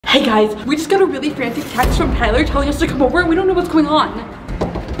Hey guys, we just got a really frantic text from Tylor telling us to come over and we don't know what's going on.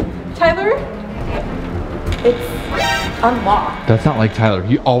 Tylor? It's unlocked. That's not like Tylor.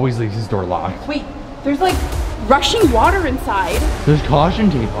 He always leaves his door locked. Wait, there's like rushing water inside. There's caution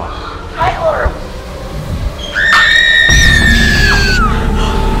tape on. Tylor!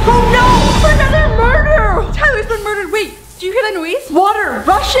 Oh no! Another murder! Tylor's been murdered. Wait, do you hear that noise? Water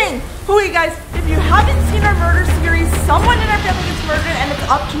rushing! Okay guys, if you haven't seen our murder series, someone in our family gets murdered and it's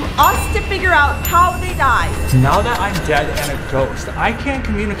up to us to figure out how they died. Now that I'm dead and a ghost, I can't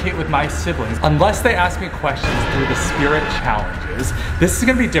communicate with my siblings unless they ask me questions through the spirit challenges. This is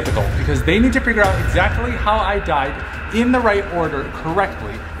gonna be difficult because they need to figure out exactly how I died in the right order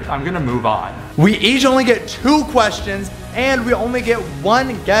correctly if I'm gonna move on. We each only get 2 questions and we only get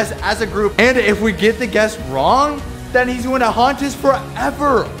 1 guess as a group. And if we get the guess wrong, then he's going to haunt us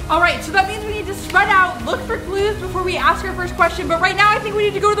forever. All right, so that means we need to spread out, look for clues before we ask our first question. But right now, I think we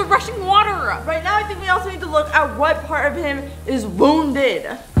need to go to the rushing water. Right now, I think we also need to look at what part of him is wounded.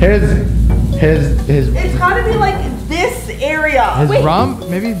 It's gotta be like this area. His rump?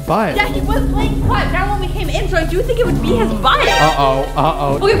 Maybe his butt. Yeah, he was playing butt. Now when we came in, so I do think it would be his butt.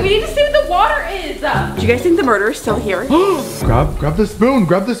 Uh-oh. Okay, we need to see what the water is. Do you guys think the murderer is still here? grab the spoon,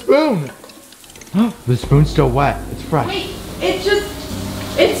 grab the spoon. The spoon's still wet, it's fresh. Wait,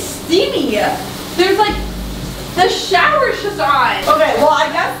 it's steamy. There's like, the shower's just on. Okay, well I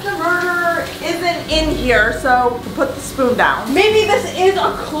guess the murderer isn't in here, so put the spoon down. Maybe this is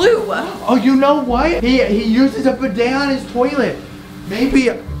a clue. Oh, you know what? He uses a bidet on his toilet. Maybe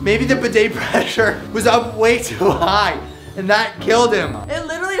the bidet pressure was up way too high and that killed him. It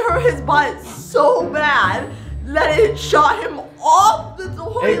literally hurt his butt so bad that it shot him off the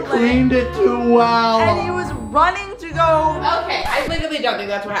toilet. It cleaned it too well. And he was running to go. Okay, I literally don't think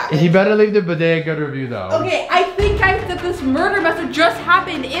that's what happened. He better leave the bidet a good review though. Okay, I think guys that this murder must have just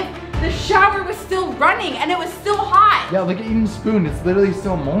happened if the shower was still running and it was still hot. Yeah, look at Eden's spoon. It's literally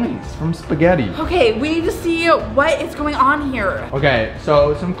still moist from spaghetti. Okay, we need to see what is going on here. Okay,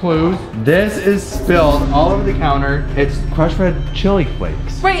 so some clues. This is spilled all over the counter. It's crushed red chili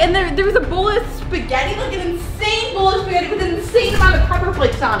flakes. Right, and there was a bowl of spaghetti, like an insane bowl of spaghetti with an insane amount of pepper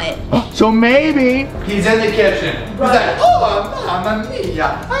flakes on it. So maybe He's in the kitchen. He's like, oh, mamma mia,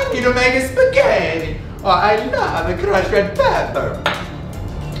 I need to make a spaghetti. Oh, I love a crushed red pepper.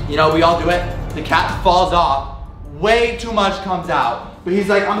 You know, we all do it. The cat falls off. Way too much comes out. But he's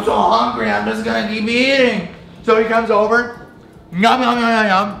like, I'm so hungry, I'm just gonna keep eating. So he comes over. Yum, yum, yum, yum,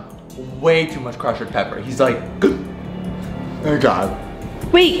 yum. Way too much crushed red pepper. He's like, oh God.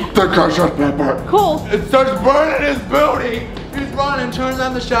 Wait. The crushed red pepper. Cole. It starts burning his booty. He's running, turns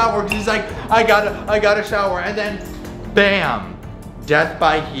on the shower. He's like, I gotta shower. And then, bam, death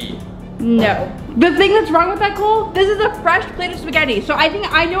by heat. No. The thing that's wrong with that, Cole, this is a fresh plate of spaghetti. So I think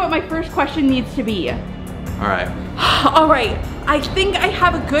I know what my first question needs to be. All right. All right, I think I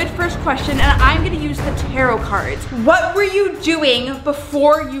have a good first question and I'm gonna use the tarot cards. What were you doing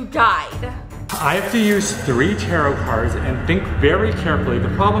before you died? I have to use 3 tarot cards and think very carefully. The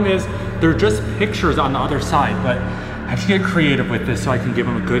problem is they're just pictures on the other side, but I have to get creative with this so I can give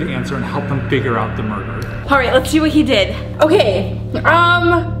them a good answer and help them figure out the murder. All right, let's see what he did. Okay,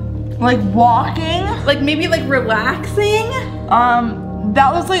 Like walking. like maybe like relaxing?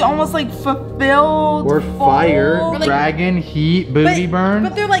 That was like almost like fulfilled. or fire, full. like- dragon, heat, booty burn.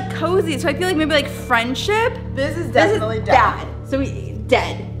 But they're like cozy, so I feel like maybe like friendship. This is definitely this is dead. bad. So he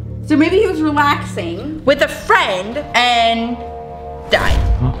dead. So maybe he was relaxing with a friend and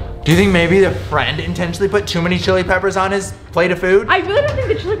died. Do you think maybe the friend intentionally put too many chili peppers on his plate of food? I really don't think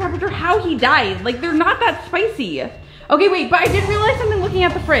the chili peppers are how he died. Like they're not that spicy. Okay, wait, but I did realize something looking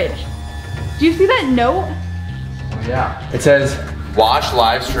at the fridge. Do you see that note? Yeah. It says, watch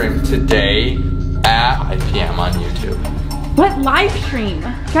live stream today at 5 p.m. on YouTube. What live stream?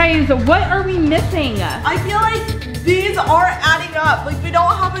 Guys, what are we missing? I feel like these aren't adding up. Like we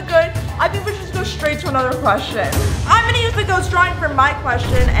don't have a good, I think we should just go straight to another question. I'm gonna use the ghost drawing for my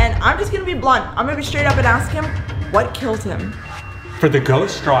question and I'm just gonna be blunt. I'm gonna be straight up and ask him, what killed him? For the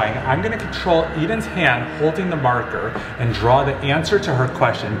ghost drawing, I'm gonna control Eden's hand holding the marker and draw the answer to her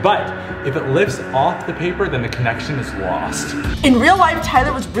question. But if it lifts off the paper, then the connection is lost. In real life,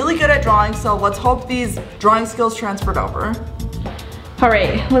 Tylor was really good at drawing, so let's hope these drawing skills transferred over. All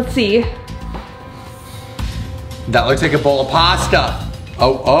right, let's see. That looks like a bowl of pasta.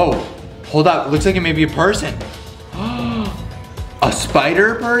 Oh, hold up, it looks like it may be a person. A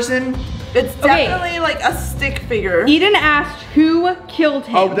spider person? It's definitely like a stick figure. Eden asked who killed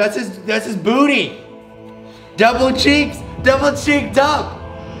him. Oh, that's his booty. Double cheeked up.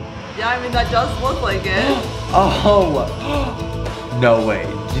 Yeah, I mean, that does look like it. Oh, No way.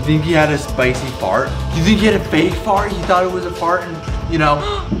 Do you think he had a spicy fart? Do you think he had a fake fart? He thought it was a fart and, you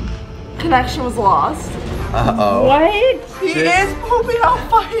know. Connection was lost. Uh-oh. What? He is pooping on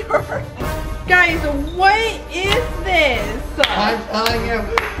fire. Guys, what is this? I'm telling you,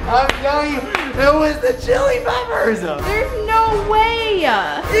 it was the chili peppers. There's no way.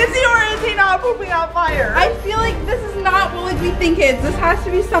 Is he or is he not pooping on fire? I feel like this is not what we think it is. This has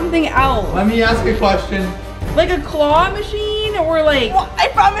to be something else. Let me ask you a question. Like a claw machine or like... What?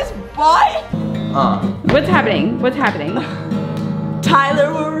 From his butt? What's happening? What's happening?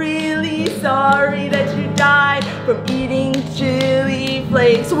 Tyler, we're really sorry that you died from eating chili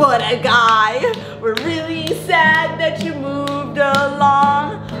flakes. What a guy. We're really sad that you moved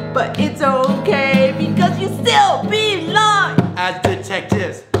along, but it's okay because you still belong. As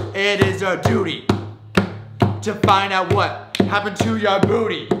detectives, it is our duty to find out what happened to your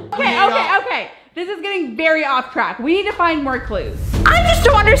booty. Okay. This is getting very off track. We need to find more clues. I just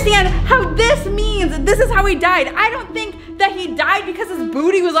don't understand how this means this is how he died. I don't think that he died because his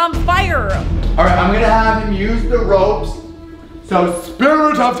booty was on fire. All right, I'm gonna have him use the ropes. So,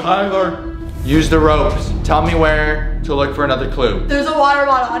 Spirit of Tyler, use the ropes. Tell me where to look for another clue. There's a water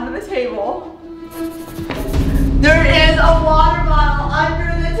bottle under the table. There is a water bottle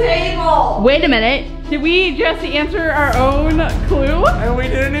under the table. Wait a minute. Did we just answer our own clue? And we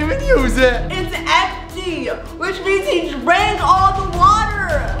didn't even use it. It's empty, which means he drank all the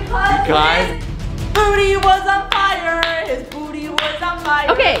water. Because his booty was on fire. His booty was on fire.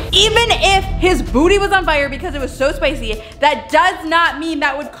 Okay, even if his booty was on fire because it was so spicy, that does not mean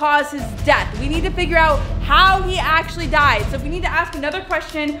that would cause his death. We need to figure out how he actually died. So we need to ask another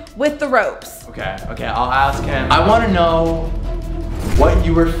question with the ropes. Okay, I'll ask him. I want to know what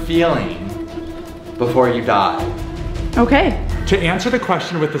you were feeling before you died. Okay. To answer the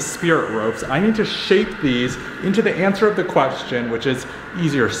question with the spirit ropes, I need to shape these into the answer of the question, which is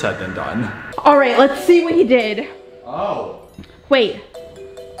easier said than done. All right, let's see what he did. Oh. Wait.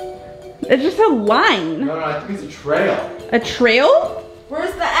 It's just a line. No, I think it's a trail. A trail?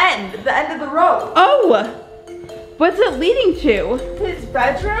 Where's the end? The end of the rope. Oh. What's it leading to? His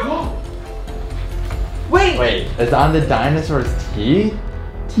bedroom? Wait. It's on the dinosaur's teeth?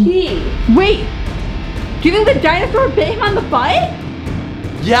 Wait. Do you think the dinosaur bit him on the butt?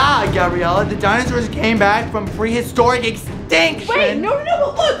 Yeah, Gabriella, the dinosaurs came back from prehistoric extinction. Wait, no,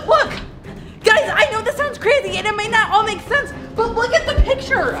 look. Guys, I know this sounds crazy and it may not all make sense, but look at the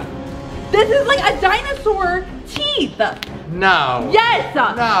picture. This is like a dinosaur teeth. No. Yes.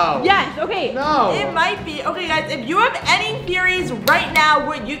 No. Yes, okay. No. It might be. Okay, guys, if you have any theories right now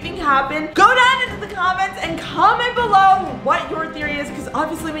what you think happened, go down into the comments and comment below what your theory is, because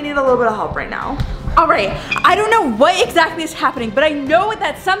obviously we need a little bit of help right now. All right, I don't know what exactly is happening, but I know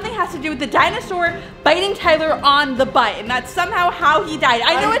that something has to do with the dinosaur biting Tyler on the butt, and that's somehow how he died.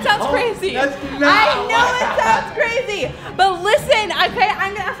 I know it sounds crazy. That's not I know it sounds crazy, but listen, okay,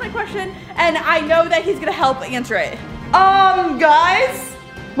 I'm gonna ask my question, and I know that he's gonna help answer it. Guys,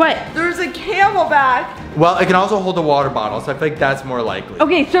 What? there's a camelback. Well, it can also hold a water bottle, so I feel like that's more likely.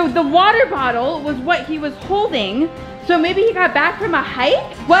 Okay, so the water bottle was what he was holding, so maybe he got back from a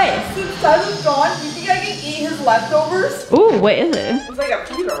hike? What? Since Tyler's gone, do you think I can eat his leftovers? Ooh, what is it? It's like a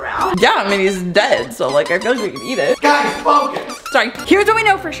food around. Yeah, I mean, he's dead, so like, I feel like we can eat it. Guys, focus! Sorry, here's what we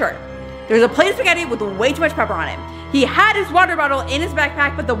know for sure. There's a plate of spaghetti with way too much pepper on it. He had his water bottle in his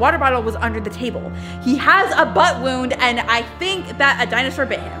backpack, but the water bottle was under the table. He has a butt wound, and I think that a dinosaur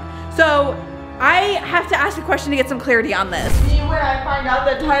bit him. So I have to ask a question to get some clarity on this. Me when I find out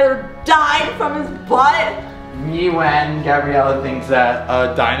that Tyler died from his butt. Me when Gabriella thinks that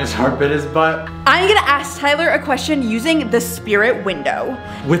a dinosaur bit his butt. I'm gonna ask Tyler a question using the spirit window.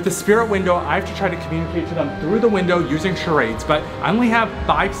 With the spirit window, I have to try to communicate to them through the window using charades, but I only have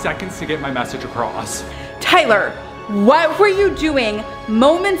 5 seconds to get my message across. Tyler, what were you doing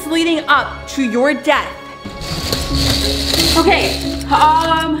moments leading up to your death? Okay,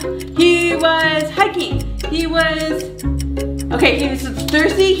 he was hiking. He was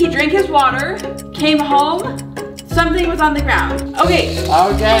thirsty, he drank his water, came home, something was on the ground. Okay.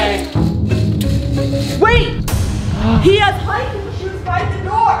 Okay. Wait! He has hiking shoes by the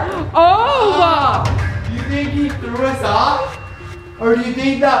door. Oh! Do you think he threw us off? Or do you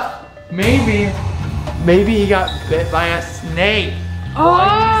think that maybe he got bit by a snake while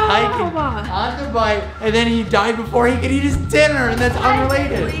he was hiking on the bike, and then he died before he could eat his dinner, and that's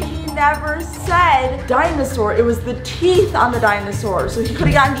unrelated. Actually, he never said dinosaur. It was the teeth on the dinosaur, so he could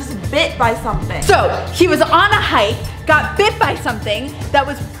have gotten just bit by something. So, he was on a hike, got bit by something that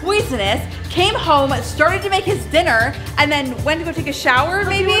was poisonous, came home, started to make his dinner, and then went to go take a shower,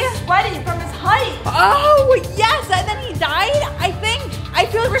 maybe? He was sweaty from his hike. Oh, yes, and then he died, I think.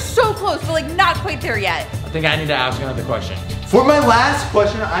 feel like we're so close, but like not quite there yet. I think I need to ask another question. For my last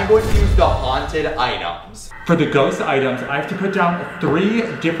question, I'm going to use the haunted items. For the ghost items, I have to put down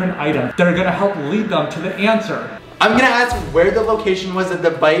 3 different items that are gonna help lead them to the answer. I'm gonna ask where the location was that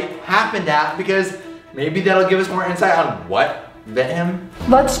the bite happened at, because maybe that'll give us more insight on what bit him.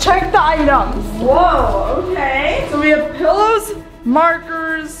 Let's check the items. Whoa, okay. So we have pillows,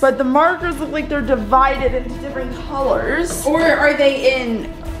 markers, but the markers look like they're divided into different colors. Or are they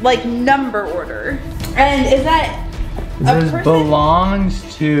in like number order? And is that It says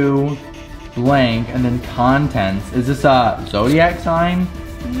belongs to blank and then contents. Is this a zodiac sign?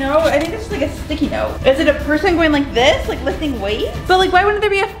 No, I think it's like a sticky note. Is it a person going like this, like lifting weights? But like, why wouldn't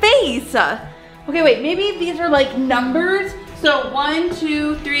there be a face? Okay, wait, maybe these are like numbers. So 1,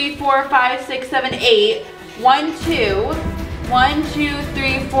 2, 3, 4, 5, 6, 7, 8. 1, 2. 1, 2,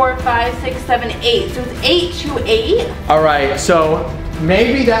 3, 4, 5, 6, 7, 8. So it's 8, 2, 8. All right, so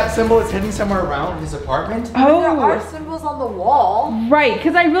maybe that symbol is hidden somewhere around his apartment. There are symbols on the wall. Right,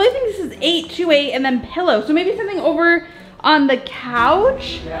 because I really think this is 8, 2, 8, and then pillow. So maybe something over on the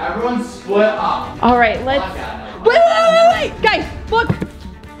couch. Yeah, everyone's split up. All right, let's. Wait, guys, look.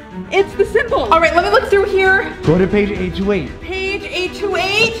 It's the symbol. All right, let me look through here. Go to page 828. Page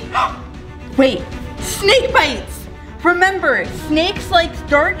 828. Wait, snake bites. Remember, snakes like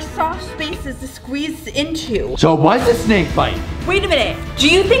dark, soft spaces to squeeze into. So it was a snake bite. Wait a minute. Do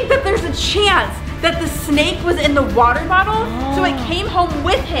you think that there's a chance that the snake was in the water bottle? So it came home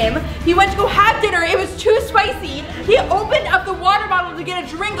with him. He went to go have dinner. It was too spicy. He opened up the water bottle to get a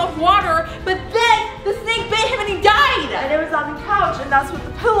drink of water, but then the snake bit him and he died. And it was on the couch, and that's what the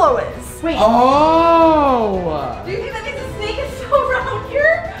pillow is. Wait. Oh! Do you think that means the snake is still around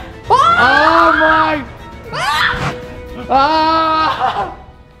here? Oh my! Ah! Ah!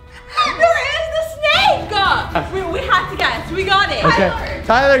 There is the snake! We have to guess. We got it. Okay,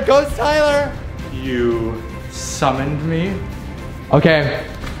 Tyler, ghost Tyler. You summoned me? Okay,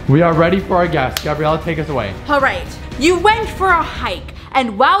 we are ready for our guest. Gabriella, take us away. All right, you went for a hike,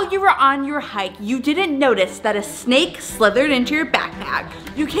 and while you were on your hike, you didn't notice that a snake slithered into your backpack.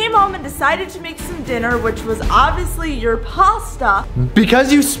 You came home and decided to make some dinner, which was obviously your pasta.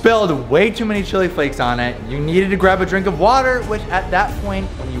 Because you spilled way too many chili flakes on it, you needed to grab a drink of water, which at that point,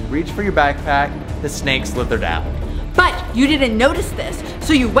 when you reached for your backpack, the snake slithered out. But you didn't notice this,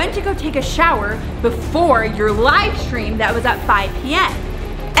 so you went to go take a shower before your live stream that was at 5 p.m.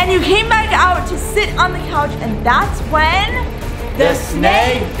 And you came back out to sit on the couch, and that's when The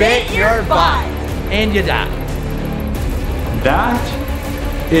snake bit your butt, and you died. That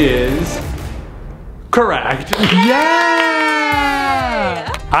is correct. Yeah!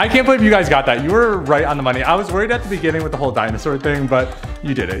 I can't believe you guys got that. You were right on the money. I was worried at the beginning with the whole dinosaur thing, but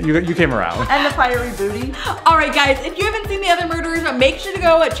you did it. You came around. And the fiery booty. All right, guys, if you haven't seen the other murders, make sure to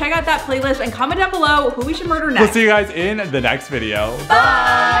go check out that playlist and comment down below who we should murder next. We'll see you guys in the next video.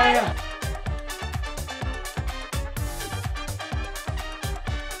 Bye!